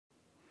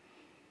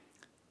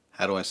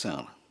How do I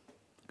sound?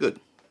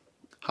 Good.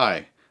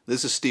 Hi,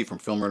 this is Steve from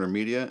Film Runner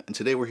Media, and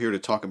today we're here to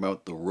talk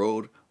about the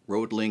Rode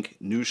RODeLink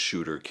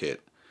Newsshooter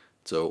Kit.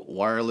 It's a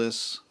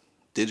wireless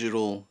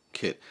digital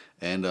kit,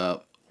 and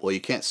well, you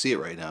can't see it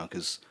right now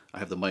because I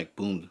have the mic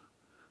boomed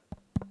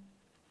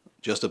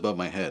just above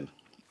my head.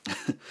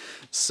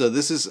 So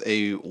this is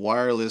a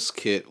wireless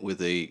kit with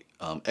a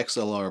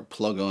XLR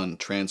plug-on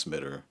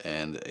transmitter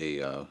and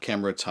a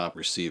camera top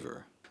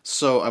receiver.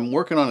 So I'm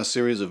working on a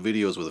series of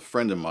videos with a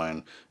friend of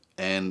mine,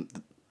 and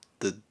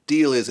the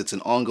deal is it's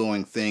an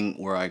ongoing thing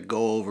where I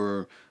go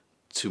over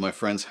to my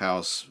friend's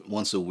house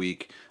once a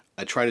week.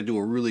 I try to do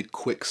a really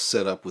quick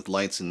setup with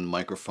lights and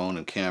microphone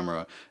and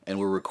camera, and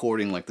we're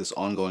recording like this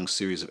ongoing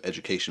series of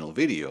educational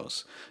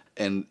videos.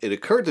 And it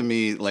occurred to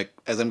me, like,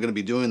 as I'm going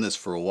to be doing this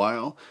for a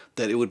while,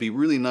 that it would be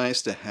really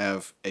nice to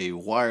have a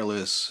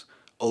wireless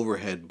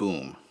overhead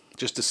boom,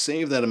 just to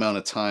save that amount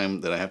of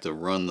time that I have to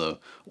run the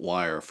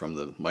wire from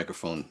the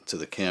microphone to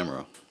the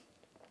camera.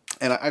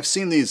 And I've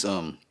seen these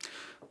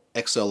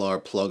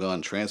XLR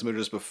plug-on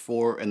transmitters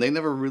before, and they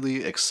never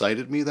really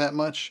excited me that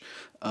much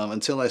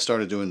until I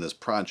started doing this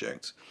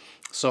project.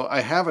 So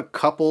I have a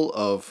couple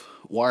of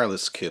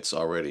wireless kits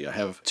already. I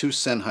have two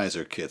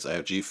Sennheiser kits. I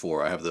have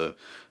G4. I have the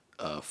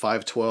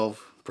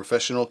 512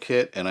 professional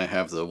kit, and I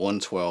have the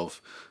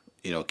 112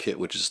 kit,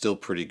 which is still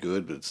pretty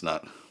good, but it's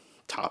not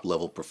top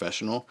level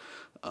professional.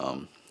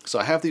 So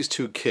I have these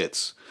two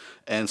kits,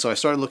 and so I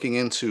started looking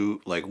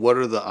into like what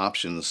are the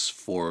options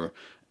for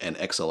an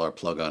XLR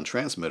plug-on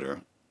transmitter.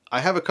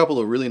 I have a couple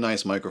of really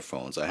nice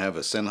microphones. I have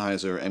a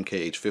Sennheiser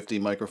MKH50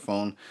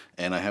 microphone,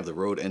 and I have the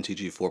Rode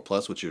NTG4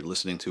 Plus, which you're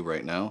listening to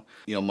right now.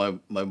 My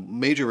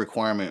major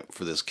requirement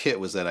for this kit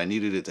was that I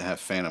needed it to have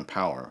phantom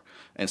power.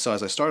 And so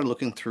as I started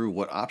looking through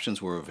what options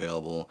were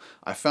available,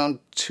 I found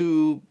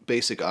two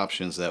basic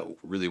options that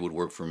really would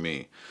work for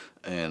me,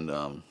 and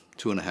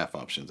 2.5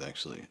 options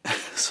actually.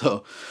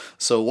 So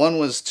one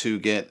was to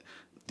get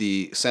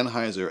the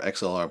Sennheiser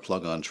XLR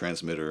plug-on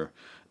transmitter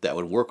that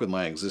would work with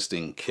my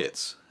existing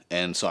kits.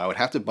 And so I would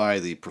have to buy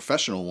the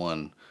professional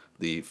one,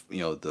 the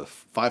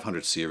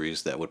 500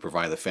 series that would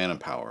provide the phantom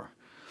power.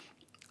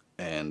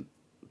 And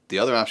the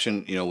other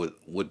option,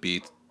 would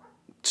be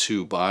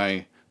to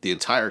buy the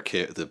entire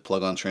kit, the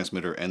plug-on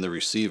transmitter and the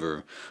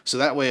receiver, so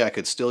that way I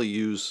could still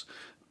use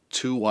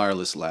two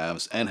wireless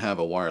lavs and have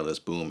a wireless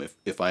boom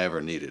if I ever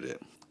needed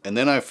it. And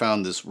then I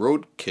found this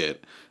Rode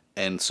kit,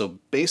 and so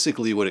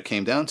basically what it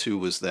came down to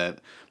was that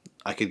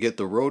I could get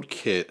the Rode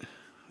kit,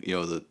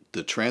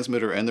 the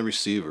transmitter and the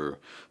receiver,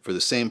 for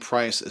the same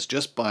price as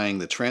just buying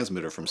the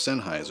transmitter from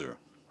Sennheiser.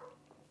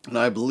 And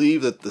I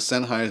believe that the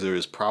Sennheiser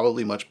is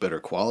probably much better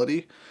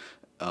quality.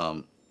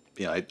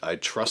 I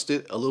trust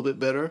it a little bit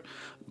better,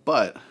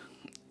 but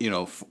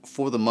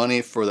for the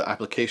money, for the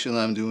application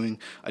that I'm doing,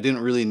 I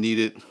didn't really need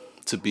it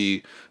to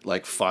be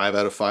like 5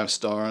 out of 5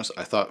 stars.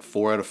 I thought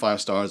 4 out of 5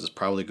 stars is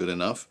probably good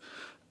enough.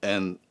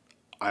 And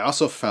I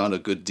also found a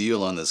good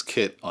deal on this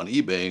kit on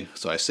eBay,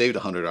 so I saved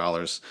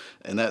 $100,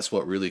 and that's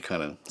what really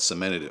kind of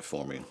cemented it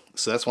for me.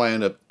 So that's why I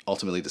ended up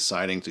ultimately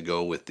deciding to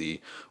go with the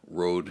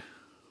Rode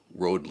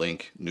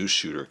RODeLink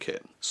Newsshooter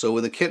Kit. So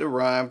when the kit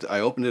arrived, I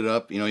opened it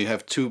up. You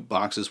have two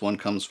boxes. One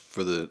comes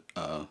for the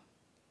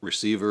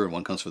receiver and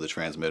one comes for the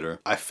transmitter.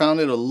 I found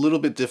it a little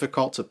bit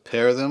difficult to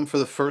pair them for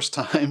the first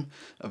time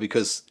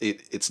because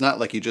it's not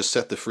like you just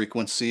set the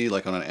frequency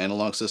like on an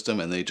analog system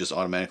and they just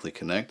automatically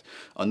connect.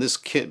 On this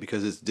kit,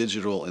 because it's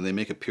digital and they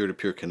make a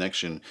peer-to-peer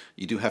connection,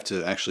 you do have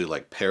to actually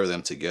like pair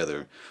them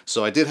together.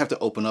 So I did have to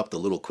open up the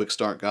little quick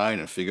start guide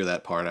and figure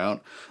that part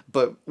out,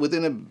 but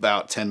within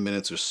about 10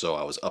 minutes or so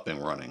I was up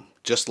and running.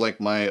 Just like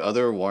my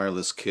other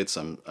wireless kits,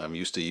 I'm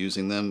used to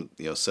using them.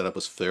 Setup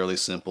was fairly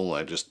simple.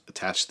 I just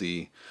attached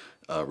the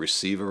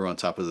receiver on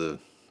top of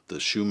the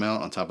shoe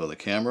mount on top of the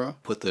camera,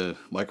 put the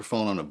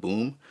microphone on a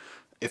boom.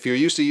 If you're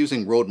used to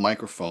using Rode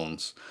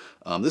microphones,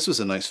 this was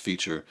a nice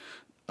feature.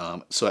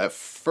 So at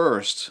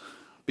first,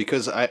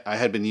 because I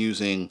had been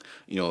using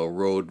a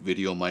Rode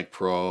VideoMic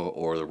Pro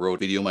or the Rode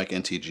VideoMic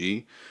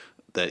NTG,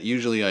 that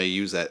usually I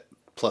use that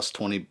plus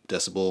 20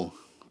 decibel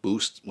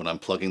boost when I'm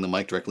plugging the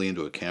mic directly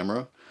into a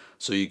camera,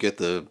 so you get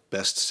the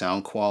best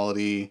sound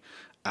quality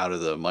out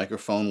of the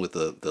microphone with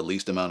the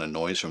least amount of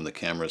noise from the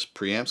camera's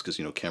preamps, because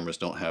cameras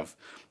don't have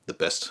the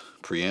best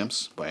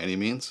preamps by any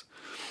means.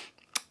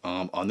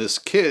 On this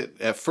kit,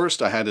 at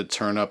first I had to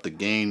turn up the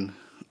gain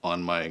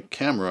on my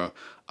camera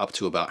up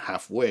to about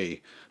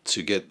halfway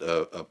to get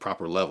a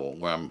proper level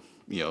where I'm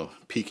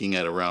peaking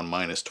at around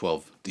minus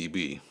 12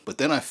 dB. But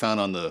then I found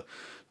on the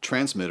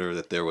transmitter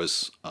that there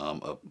was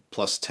a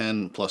plus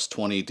 10, plus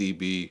 20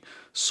 dB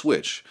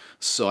switch.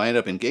 So I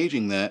ended up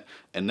engaging that,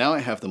 and now I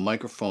have the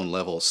microphone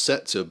level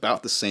set to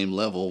about the same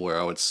level where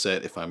I would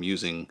set if I'm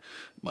using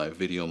my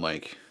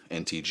VideoMic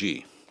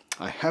NTG.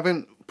 I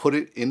haven't put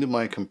it into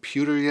my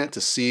computer yet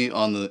to see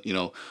on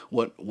the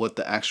what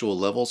the actual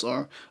levels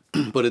are,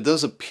 but it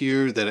does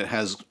appear that it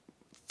has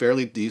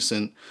fairly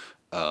decent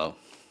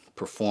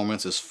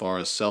performance as far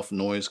as self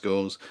noise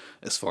goes,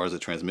 as far as the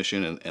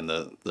transmission and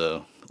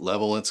the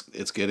level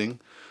it's getting.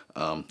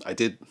 I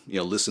did,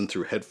 listen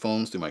through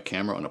headphones through my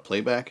camera on a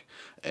playback,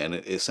 and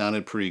it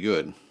sounded pretty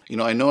good.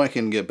 I know I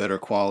can get better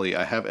quality.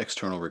 I have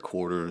external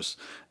recorders,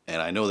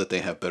 and I know that they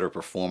have better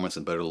performance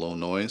and better low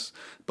noise.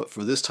 But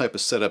for this type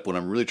of setup, what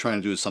I'm really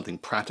trying to do is something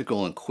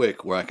practical and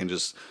quick, where I can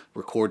just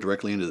record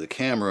directly into the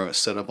camera,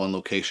 set up on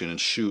location,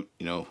 and shoot,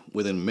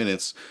 within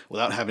minutes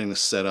without having to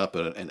set up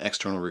an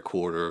external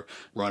recorder,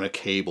 run a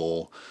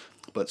cable.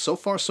 But so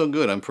far so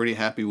good. I'm pretty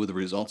happy with the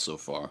results so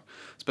far.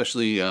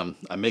 Especially I'm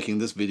making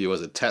this video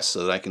as a test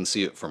so that I can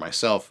see it for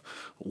myself,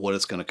 what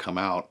it's going to come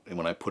out, and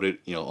when I put it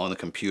on the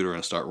computer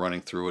and start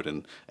running through it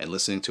and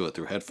listening to it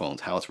through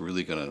headphones, how it's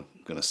really going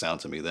to sound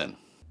to me then.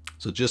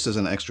 So just as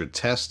an extra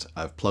test,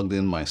 I've plugged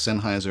in my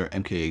Sennheiser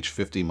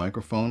MKH50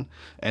 microphone,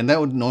 and that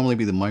would normally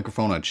be the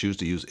microphone I'd choose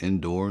to use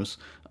indoors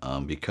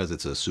because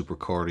it's a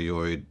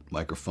supercardioid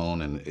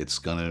microphone, and it's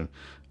going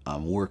to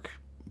work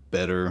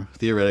better,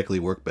 theoretically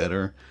work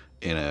better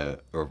in a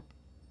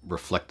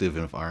reflective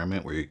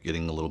environment where you're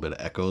getting a little bit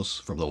of echoes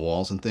from the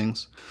walls and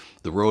things.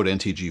 The Rode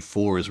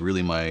NTG4 is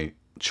really my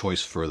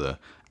choice for the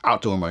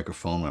outdoor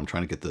microphone when I'm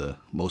trying to get the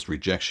most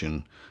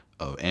rejection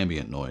of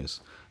ambient noise.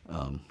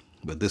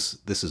 But this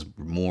is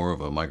more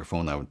of a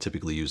microphone I would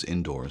typically use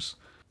indoors.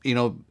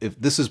 If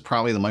this is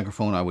probably the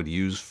microphone I would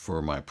use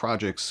for my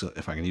projects,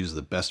 if I can use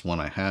the best one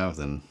I have,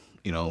 then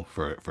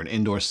for an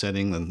indoor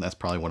setting, then that's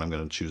probably what I'm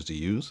going to choose to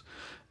use.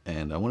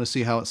 And I want to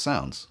see how it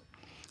sounds.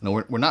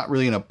 We're not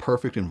really in a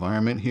perfect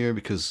environment here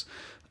because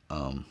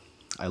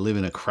I live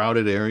in a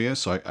crowded area,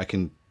 so I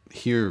can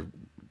hear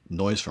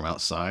noise from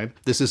outside.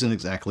 This isn't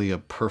exactly a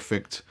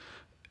perfect,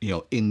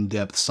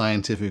 in-depth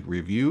scientific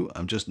review.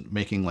 I'm just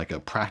making like a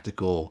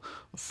practical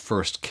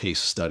first case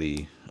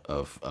study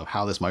of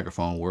how this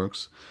microphone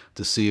works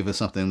to see if it's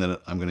something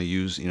that I'm going to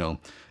use.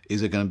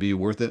 Is it going to be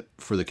worth it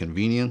for the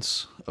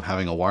convenience of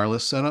having a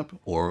wireless setup,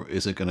 or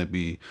is it going to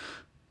be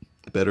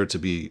better to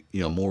be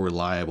more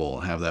reliable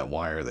and have that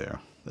wire there?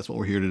 That's what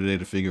we're here today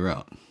to figure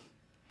out.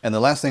 And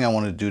the last thing I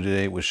wanted to do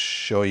today was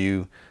show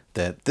you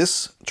that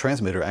this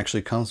transmitter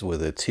actually comes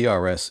with a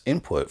TRS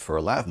input for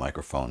a lav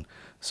microphone.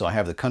 So I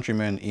have the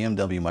Countryman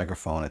EMW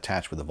microphone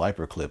attached with a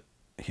Viper clip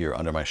here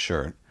under my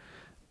shirt,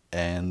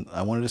 and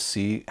I wanted to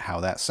see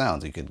how that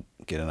sounds. You could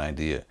get an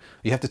idea.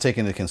 You have to take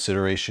into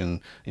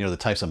consideration, the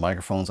types of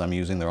microphones I'm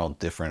using. They're all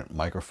different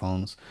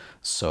microphones.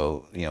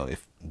 So,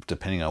 if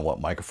depending on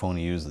what microphone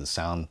you use, the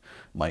sound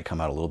might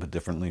come out a little bit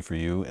differently for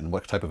you and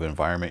what type of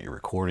environment you're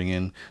recording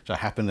in. So I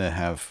happen to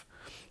have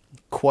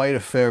quite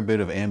a fair bit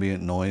of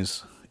ambient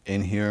noise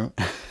in here,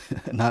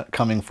 not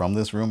coming from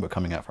this room, but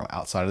coming out from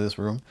outside of this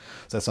room.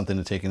 So that's something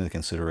to take into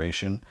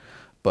consideration.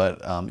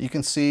 But you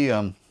can see,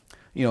 in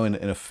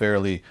a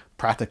fairly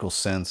practical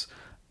sense,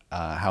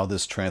 how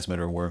this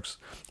transmitter works.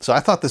 So I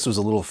thought this was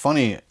a little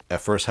funny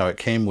at first, how it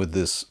came with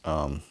this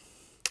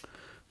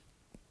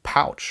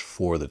pouch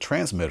for the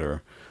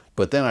transmitter,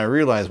 but then I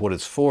realized what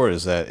it's for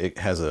is that it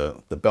has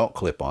the belt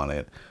clip on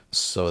it,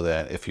 so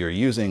that if you're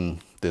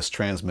using this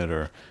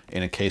transmitter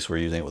in a case where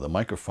you're using it with a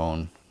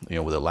microphone,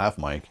 with a lav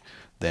mic,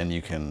 then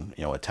you can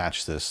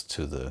attach this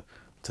to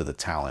the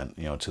talent,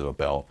 to a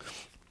belt.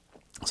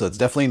 So it's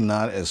definitely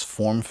not as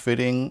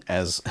form-fitting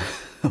as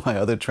my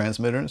other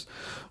transmitters,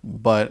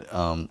 but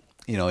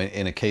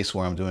in a case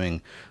where I'm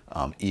doing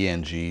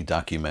ENG,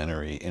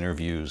 documentary,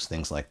 interviews,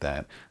 things like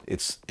that,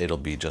 it'll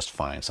be just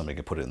fine. Somebody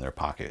can put it in their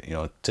pocket.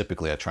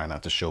 Typically I try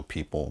not to show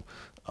people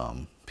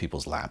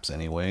people's laps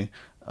anyway,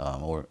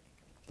 but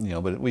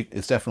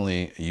it's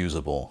definitely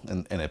usable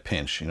in a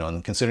pinch.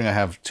 And considering I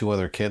have two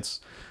other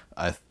kits,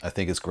 I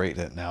think it's great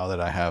that now that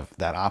I have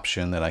that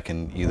option, that I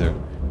can either...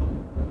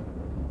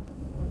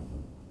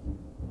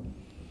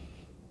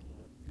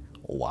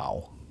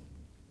 Wow.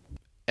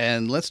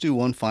 And let's do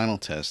one final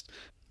test.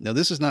 Now,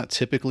 this is not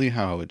typically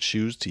how I would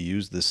choose to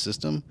use this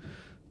system,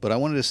 but I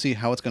wanted to see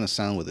how it's going to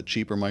sound with a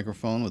cheaper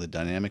microphone, with a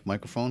dynamic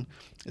microphone.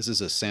 This is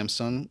a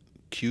Samson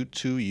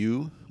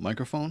Q2U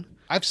microphone.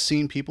 I've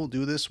seen people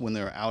do this when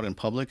they're out in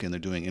public and they're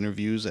doing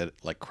interviews at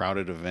like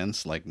crowded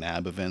events, like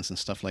NAB events and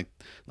stuff like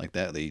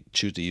that. They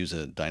choose to use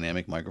a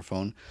dynamic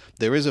microphone.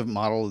 There is a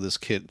model of this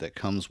kit that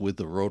comes with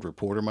the Rode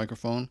Reporter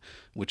microphone,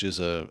 which is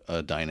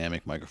a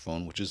dynamic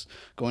microphone, which is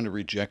going to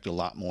reject a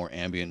lot more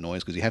ambient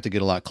noise because you have to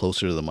get a lot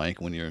closer to the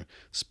mic when you're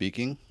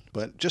speaking.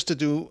 But just to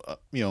do,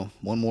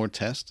 one more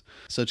test.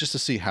 So just to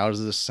see how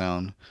does this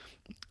sound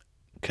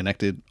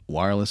connected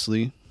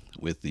wirelessly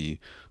with the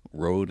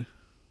Rode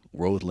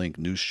RODElink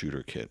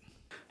Newsshooter Kit.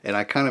 And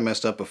I kind of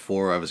messed up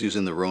before. I was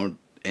using the Rode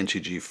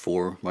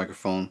NTG4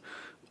 microphone,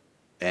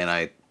 and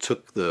I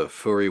took the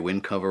furry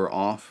wind cover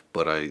off,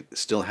 but I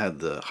still had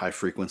the high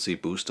frequency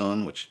boost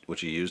on, which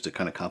you use to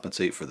kind of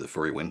compensate for the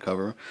furry wind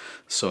cover.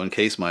 So in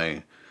case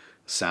my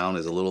sound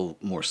is a little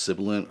more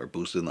sibilant or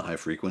boosted in the high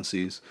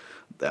frequencies,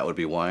 that would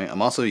be why.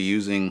 I'm also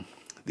using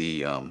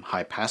the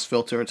high pass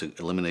filter to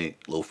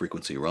eliminate low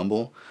frequency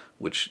rumble,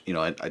 which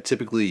I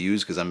typically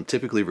use because I'm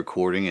typically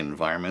recording in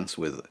environments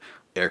with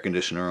air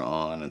conditioner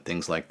on and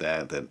things like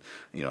that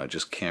I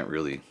just can't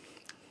really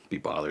be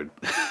bothered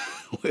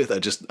with. I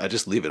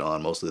just leave it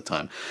on most of the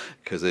time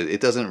because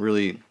it doesn't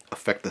really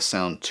affect the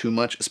sound too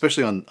much,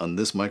 especially on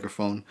this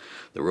microphone,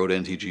 the Rode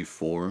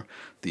NTG4,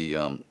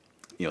 the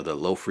you know, the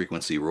low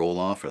frequency roll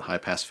off or the high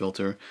pass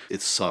filter.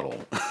 It's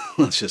subtle.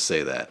 Let's just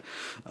say that.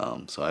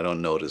 So I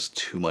don't notice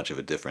too much of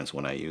a difference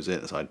when I use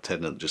it. So I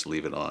tend to just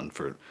leave it on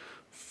for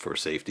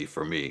safety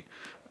for me.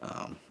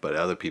 But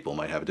other people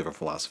might have a different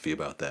philosophy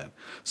about that.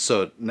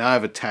 So now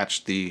I've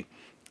attached the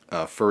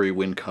furry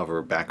wind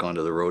cover back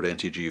onto the Rode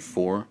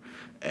NTG4,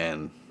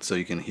 and so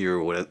you can hear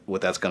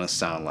what that's going to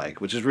sound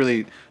like, which is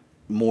really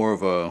more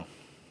of a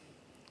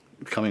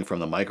coming from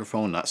the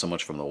microphone, not so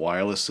much from the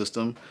wireless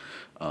system.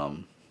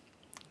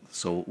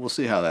 So we'll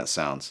see how that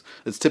sounds.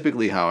 It's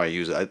typically how I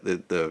use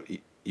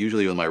it.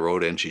 Usually with my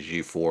Rode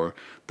NTG4,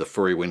 the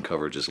furry wind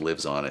cover just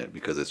lives on it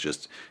because it's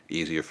just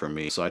easier for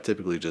me. So I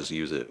typically just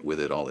use it with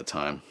it all the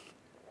time.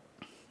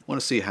 I want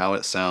to see how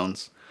it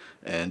sounds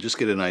and just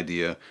get an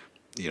idea,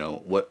 you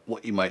know, what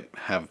you might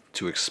have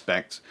to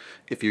expect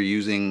if you're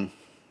using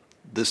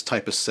this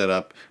type of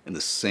setup in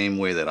the same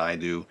way that I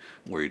do,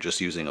 where you're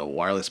just using a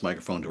wireless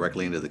microphone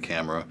directly into the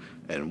camera,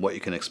 and what you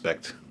can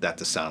expect that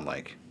to sound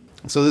like.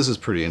 So this is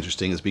pretty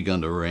interesting. It's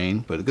begun to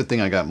rain, but a good thing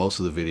I got most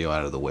of the video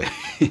out of the way.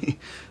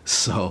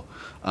 So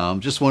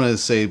just wanted to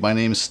say my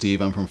name is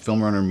Steve. I'm from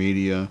Film Runner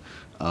Media.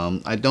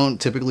 I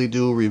don't typically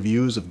do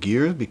reviews of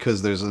gear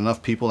because there's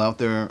enough people out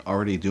there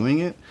already doing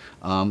it,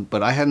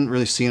 but I hadn't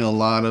really seen a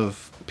lot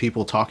of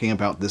people talking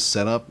about this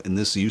setup in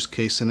this use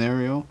case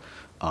scenario.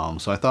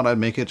 So I thought I'd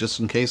make it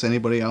just in case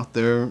anybody out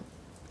there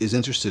is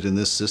interested in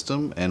this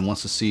system and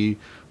wants to see,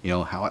 you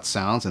know, how it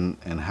sounds and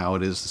how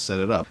it is to set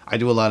it up. I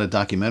do a lot of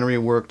documentary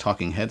work,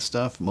 talking head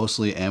stuff,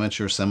 mostly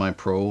amateur,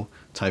 semi-pro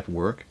type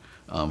work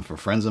for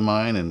friends of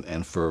mine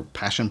and for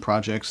passion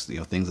projects, you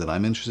know, things that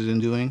I'm interested in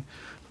doing.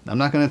 I'm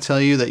not going to tell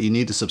you that you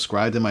need to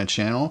subscribe to my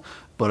channel,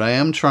 but I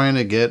am trying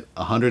to get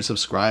 100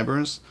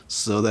 subscribers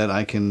so that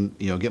I can,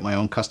 you know, get my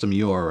own custom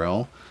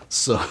URL.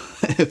 So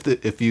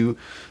if you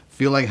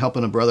feel like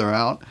helping a brother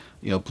out,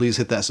 you know, please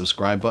hit that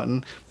subscribe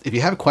button. If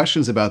you have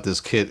questions about this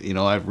kit, you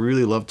know, I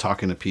really love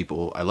talking to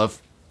people. I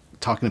love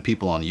talking to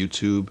people on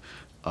YouTube,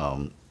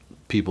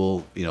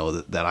 people, you know,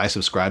 that I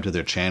subscribe to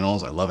their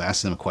channels. I love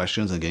asking them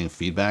questions and getting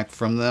feedback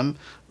from them.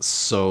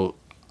 So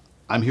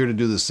I'm here to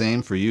do the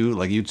same for you.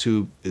 Like,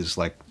 YouTube is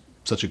like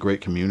such a great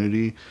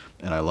community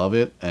and I love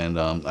it. And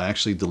I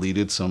actually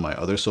deleted some of my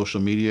other social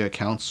media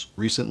accounts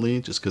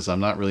recently just because I'm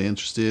not really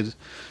interested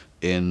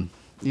in,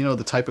 you know,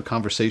 the type of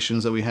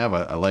conversations that we have.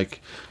 I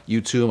like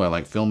YouTube. I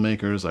like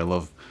filmmakers. I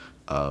love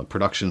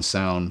production,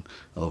 sound.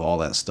 I love all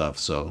that stuff.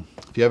 So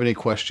if you have any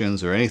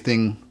questions or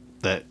anything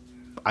that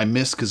I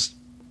missed, because,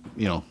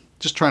 you know,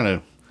 just trying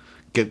to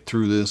get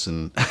through this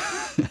and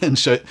and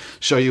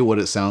show you what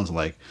it sounds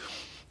like.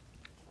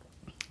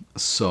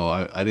 So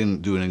I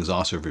didn't do an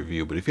exhaustive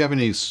review, but if you have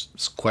any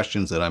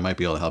questions that I might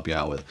be able to help you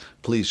out with,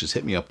 please just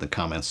hit me up in the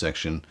comment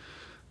section.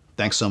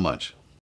 Thanks so much.